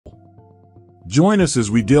Join us as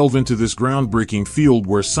we delve into this groundbreaking field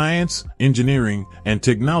where science, engineering, and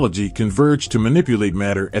technology converge to manipulate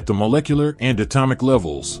matter at the molecular and atomic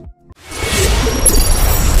levels.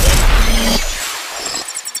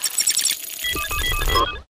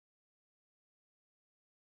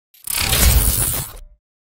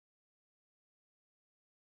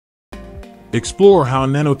 Explore how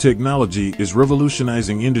nanotechnology is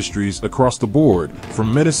revolutionizing industries across the board,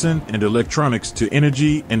 from medicine and electronics to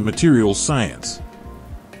energy and materials science.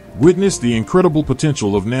 Witness the incredible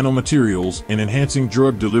potential of nanomaterials in enhancing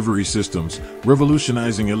drug delivery systems,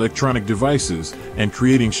 revolutionizing electronic devices, and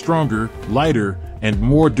creating stronger, lighter, and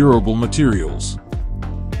more durable materials.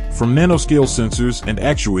 From nanoscale sensors and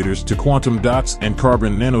actuators to quantum dots and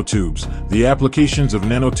carbon nanotubes, the applications of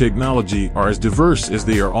nanotechnology are as diverse as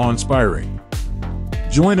they are awe-inspiring.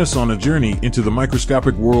 Join us on a journey into the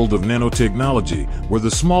microscopic world of nanotechnology, where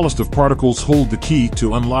the smallest of particles hold the key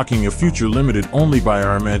to unlocking a future limited only by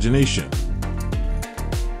our imagination.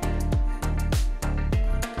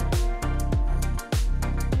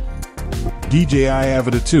 DJI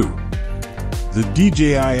Avata 2. The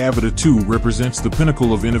DJI Avata 2 represents the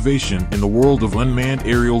pinnacle of innovation in the world of unmanned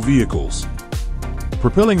aerial vehicles,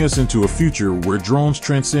 propelling us into a future where drones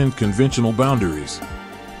transcend conventional boundaries.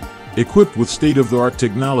 Equipped with state-of-the-art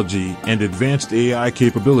technology and advanced AI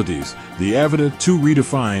capabilities, the Avata 2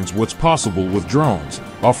 redefines what's possible with drones,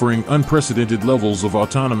 offering unprecedented levels of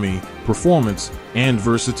autonomy, performance, and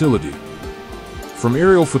versatility. From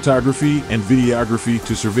aerial photography and videography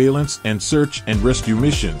to surveillance and search and rescue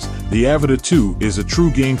missions, the Avata 2 is a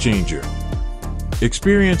true game-changer.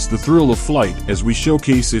 Experience the thrill of flight as we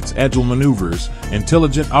showcase its agile maneuvers,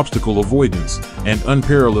 intelligent obstacle avoidance, and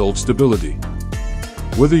unparalleled stability.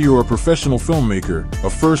 Whether you're a professional filmmaker, a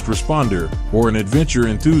first responder, or an adventure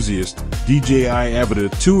enthusiast, DJI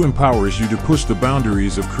Avata 2 empowers you to push the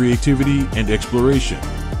boundaries of creativity and exploration.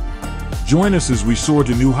 Join us as we soar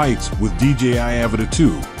to new heights with DJI Avata 2,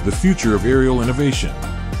 the future of aerial innovation.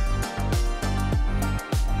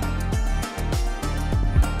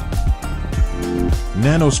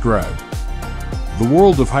 Nanoscribe. The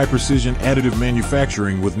world of high-precision additive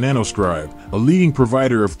manufacturing with Nanoscribe, a leading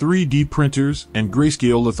provider of 3D printers and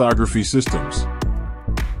grayscale lithography systems.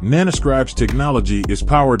 Nanoscribe's technology is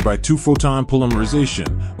powered by two-photon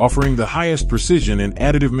polymerization, offering the highest precision in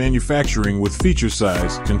additive manufacturing with feature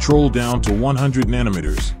size controlled down to 100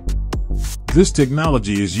 nanometers. This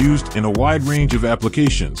technology is used in a wide range of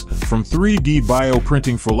applications, from 3D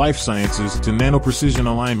bioprinting for life sciences to nanoprecision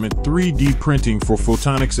alignment 3D printing for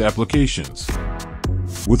photonics applications.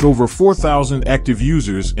 With over 4,000 active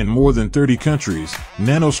users in more than 30 countries,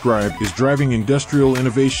 Nanoscribe is driving industrial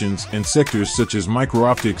innovations in sectors such as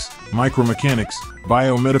micro-optics, micromechanics,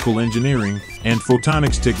 biomedical engineering, and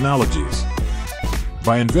photonics technologies.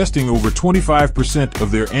 By investing over 25%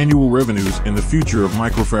 of their annual revenues in the future of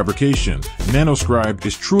microfabrication, Nanoscribe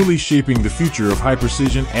is truly shaping the future of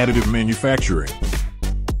high-precision additive manufacturing.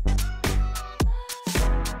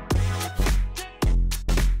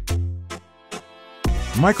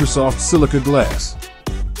 Microsoft Silica Glass.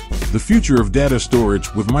 The future of data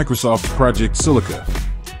storage with Microsoft's Project Silica.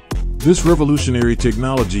 This revolutionary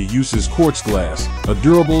technology uses quartz glass, a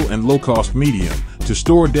durable and low-cost medium, to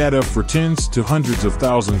store data for tens to hundreds of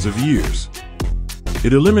thousands of years.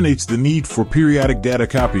 It eliminates the need for periodic data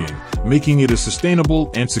copying, making it a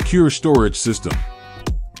sustainable and secure storage system.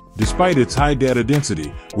 Despite its high data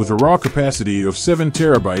density, with a raw capacity of 7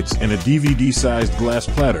 terabytes and a DVD-sized glass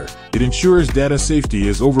platter, it ensures data safety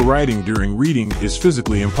as overwriting during reading is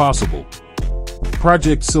physically impossible.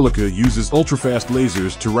 Project Silica uses ultrafast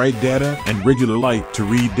lasers to write data and regular light to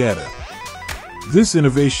read data. This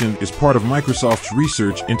innovation is part of Microsoft's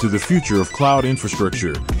research into the future of cloud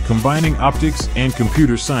infrastructure, combining optics and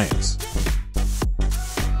computer science.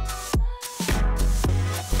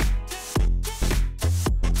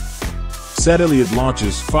 Satellite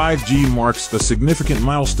launches 5G marks a significant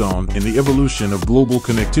milestone in the evolution of global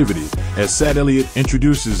connectivity, as Satellite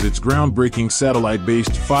introduces its groundbreaking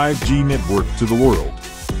satellite-based 5G network to the world.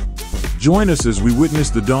 Join us as we witness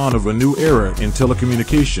the dawn of a new era in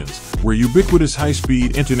telecommunications, where ubiquitous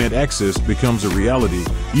high-speed internet access becomes a reality,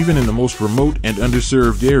 even in the most remote and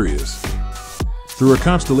underserved areas. Through a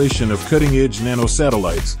constellation of cutting-edge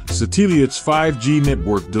nanosatellites, Satellite's 5G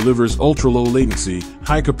network delivers ultra-low latency,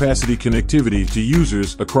 high-capacity connectivity to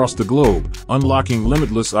users across the globe, unlocking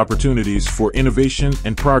limitless opportunities for innovation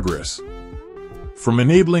and progress. From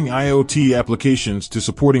enabling IoT applications to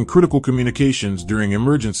supporting critical communications during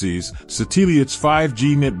emergencies, Satellite's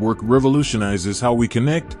 5G network revolutionizes how we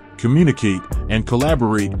connect, communicate, and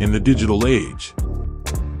collaborate in the digital age.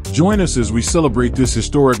 Join us as we celebrate this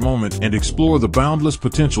historic moment and explore the boundless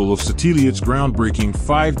potential of Sateliot's groundbreaking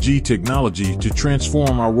 5G technology to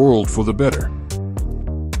transform our world for the better.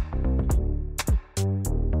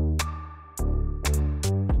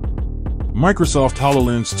 Microsoft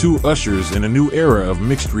HoloLens 2 ushers in a new era of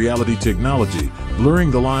mixed reality technology,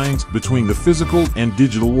 blurring the lines between the physical and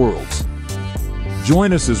digital worlds.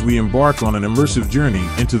 Join us as we embark on an immersive journey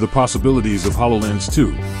into the possibilities of HoloLens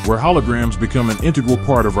 2, where holograms become an integral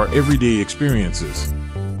part of our everyday experiences.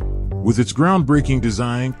 With its groundbreaking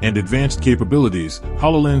design and advanced capabilities,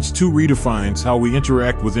 HoloLens 2 redefines how we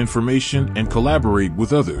interact with information and collaborate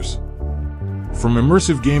with others. From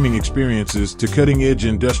immersive gaming experiences to cutting-edge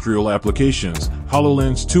industrial applications,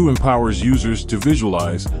 HoloLens 2 empowers users to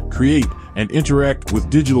visualize, create, and interact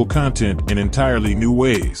with digital content in entirely new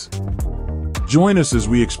ways. Join us as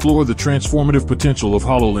we explore the transformative potential of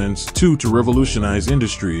HoloLens 2 to revolutionize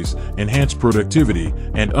industries, enhance productivity,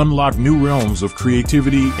 and unlock new realms of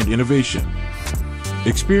creativity and innovation.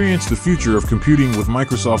 Experience the future of computing with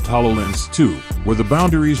Microsoft HoloLens 2, where the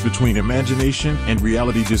boundaries between imagination and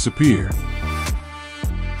reality disappear.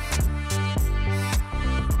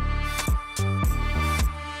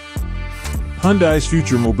 Hyundai's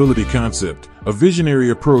future mobility concept, a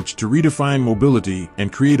visionary approach to redefine mobility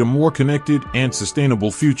and create a more connected and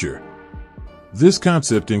sustainable future. This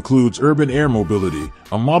concept includes urban air mobility,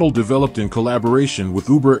 a model developed in collaboration with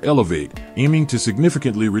Uber Elevate, aiming to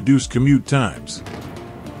significantly reduce commute times.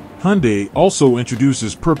 Hyundai also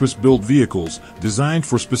introduces purpose-built vehicles designed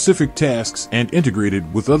for specific tasks and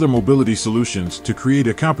integrated with other mobility solutions to create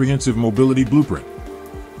a comprehensive mobility blueprint.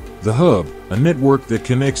 The Hub, a network that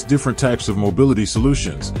connects different types of mobility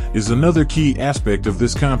solutions, is another key aspect of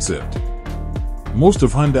this concept. Most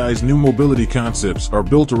of Hyundai's new mobility concepts are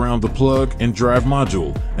built around the plug-and-drive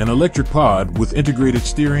module, an electric pod with integrated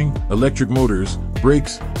steering, electric motors,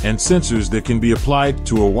 brakes, and sensors that can be applied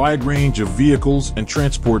to a wide range of vehicles and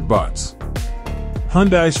transport bots.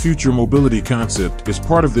 Hyundai's future mobility concept is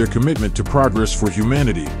part of their commitment to progress for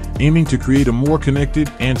humanity, aiming to create a more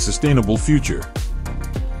connected and sustainable future.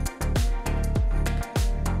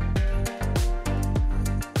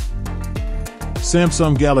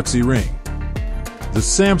 Samsung Galaxy Ring. The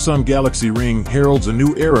Samsung Galaxy Ring heralds a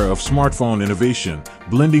new era of smartphone innovation,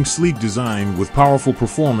 blending sleek design with powerful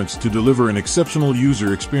performance to deliver an exceptional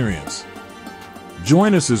user experience.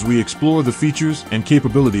 Join us as we explore the features and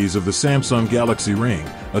capabilities of the Samsung Galaxy Ring,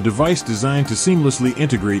 a device designed to seamlessly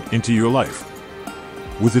integrate into your life.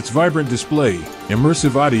 With its vibrant display,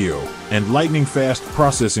 immersive audio, and lightning-fast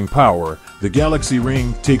processing power, the Galaxy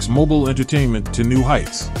Ring takes mobile entertainment to new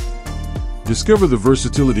heights. Discover the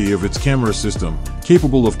versatility of its camera system,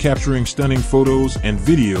 capable of capturing stunning photos and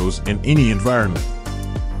videos in any environment.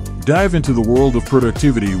 Dive into the world of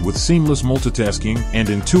productivity with seamless multitasking and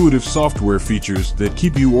intuitive software features that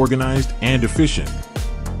keep you organized and efficient.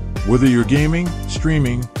 Whether you're gaming,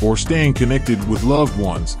 streaming, or staying connected with loved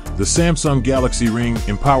ones, the Samsung Galaxy Ring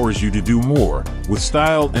empowers you to do more, with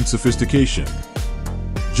style and sophistication.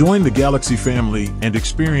 Join the Galaxy family and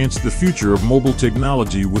experience the future of mobile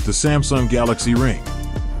technology with the Samsung Galaxy Ring.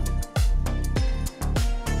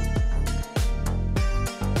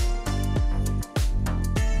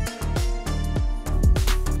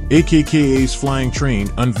 AKKA's Flying Train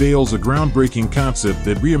unveils a groundbreaking concept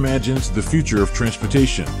that reimagines the future of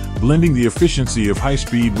transportation, blending the efficiency of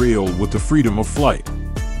high-speed rail with the freedom of flight.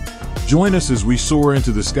 Join us as we soar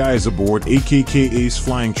into the skies aboard AKKA's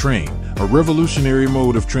Flying Train, a revolutionary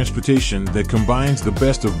mode of transportation that combines the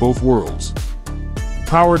best of both worlds.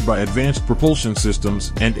 Powered by advanced propulsion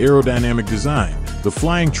systems and aerodynamic design, the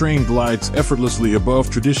flying train glides effortlessly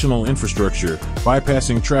above traditional infrastructure,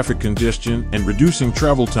 bypassing traffic congestion and reducing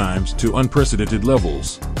travel times to unprecedented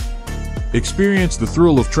levels. Experience the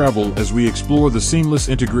thrill of travel as we explore the seamless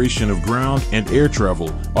integration of ground and air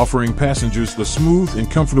travel, offering passengers a smooth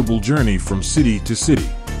and comfortable journey from city to city.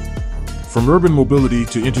 From urban mobility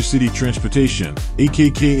to intercity transportation,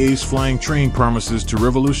 AKKA's Flying Train promises to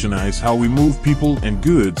revolutionize how we move people and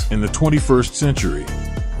goods in the 21st century.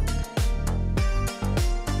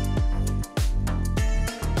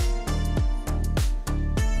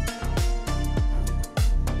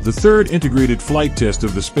 The third integrated flight test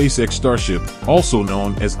of the SpaceX Starship, also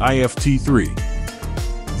known as IFT-3.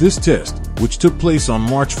 This test, which took place on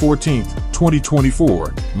March 14,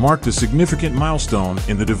 2024, marked a significant milestone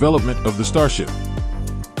in the development of the Starship.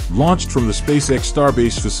 Launched from the SpaceX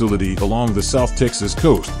Starbase facility along the South Texas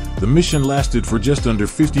coast, the mission lasted for just under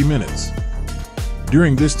 50 minutes.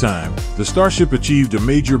 During this time, the Starship achieved a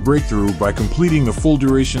major breakthrough by completing a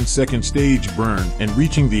full-duration second stage burn and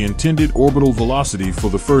reaching the intended orbital velocity for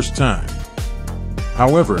the first time.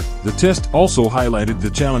 However, the test also highlighted the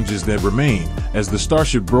challenges that remain as the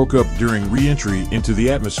Starship broke up during re-entry into the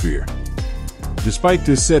atmosphere. Despite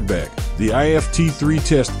this setback, the IFT-3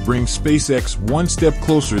 test brings SpaceX one step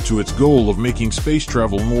closer to its goal of making space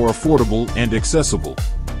travel more affordable and accessible.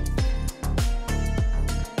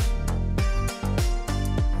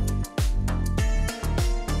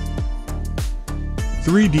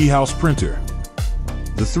 (3D House Printer).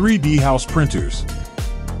 The 3D house printers.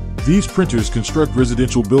 These printers construct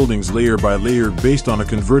residential buildings layer by layer based on a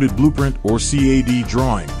converted blueprint or CAD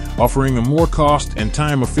drawing, offering a more cost and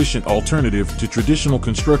time-efficient alternative to traditional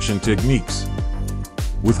construction techniques.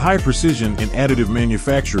 With high precision in additive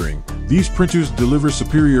manufacturing, these printers deliver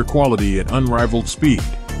superior quality at unrivaled speed.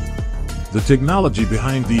 The technology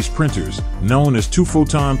behind these printers, known as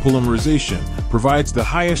two-photon polymerization, provides the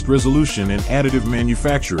highest resolution in additive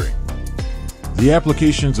manufacturing. The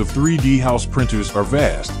applications of 3D house printers are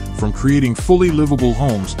vast, from creating fully livable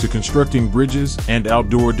homes to constructing bridges and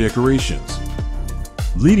outdoor decorations.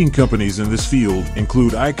 Leading companies in this field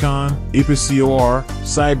include Icon, APIS-COR,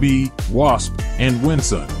 SciBee, Wasp, and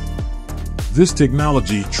Winsun. This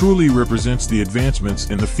technology truly represents the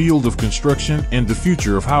advancements in the field of construction and the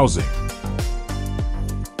future of housing.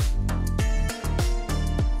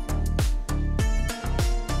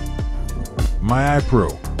 MyEye Pro.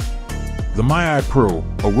 The MyEye Pro,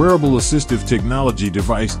 a wearable assistive technology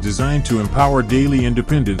device designed to empower daily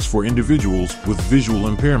independence for individuals with visual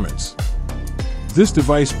impairments. This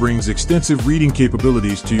device brings extensive reading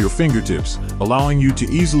capabilities to your fingertips, allowing you to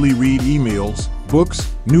easily read emails,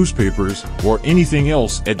 books, newspapers, or anything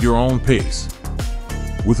else at your own pace.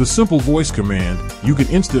 With a simple voice command, you can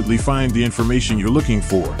instantly find the information you're looking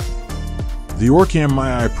for. The Orcam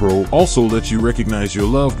MyEye Pro also lets you recognize your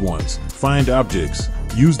loved ones, find objects,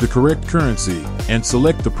 use the correct currency, and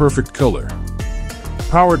select the perfect color.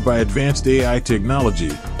 Powered by advanced AI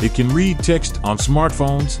technology, it can read text on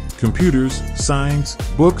smartphones, computers, signs,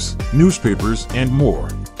 books, newspapers, and more.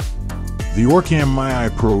 The Orcam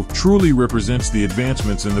MyEye Pro truly represents the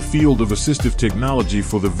advancements in the field of assistive technology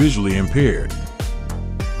for the visually impaired.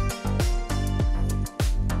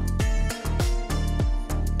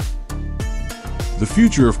 The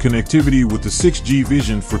future of connectivity with the 6G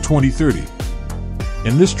vision for 2030.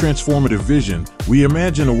 In this transformative vision, we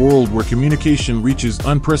imagine a world where communication reaches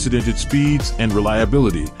unprecedented speeds and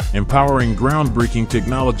reliability, empowering groundbreaking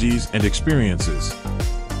technologies and experiences.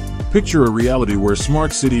 Picture a reality where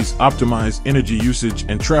smart cities optimize energy usage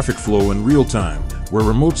and traffic flow in real time, where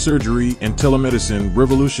remote surgery and telemedicine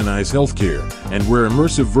revolutionize healthcare, and where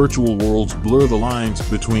immersive virtual worlds blur the lines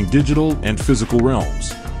between digital and physical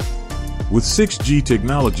realms. With 6G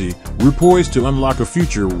technology, we're poised to unlock a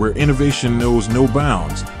future where innovation knows no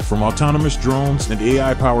bounds, from autonomous drones and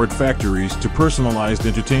AI-powered factories to personalized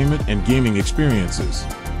entertainment and gaming experiences.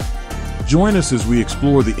 Join us as we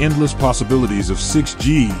explore the endless possibilities of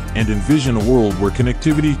 6G and envision a world where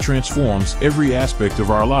connectivity transforms every aspect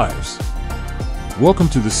of our lives. Welcome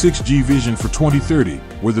to the 6G vision for 2030,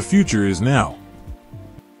 where the future is now.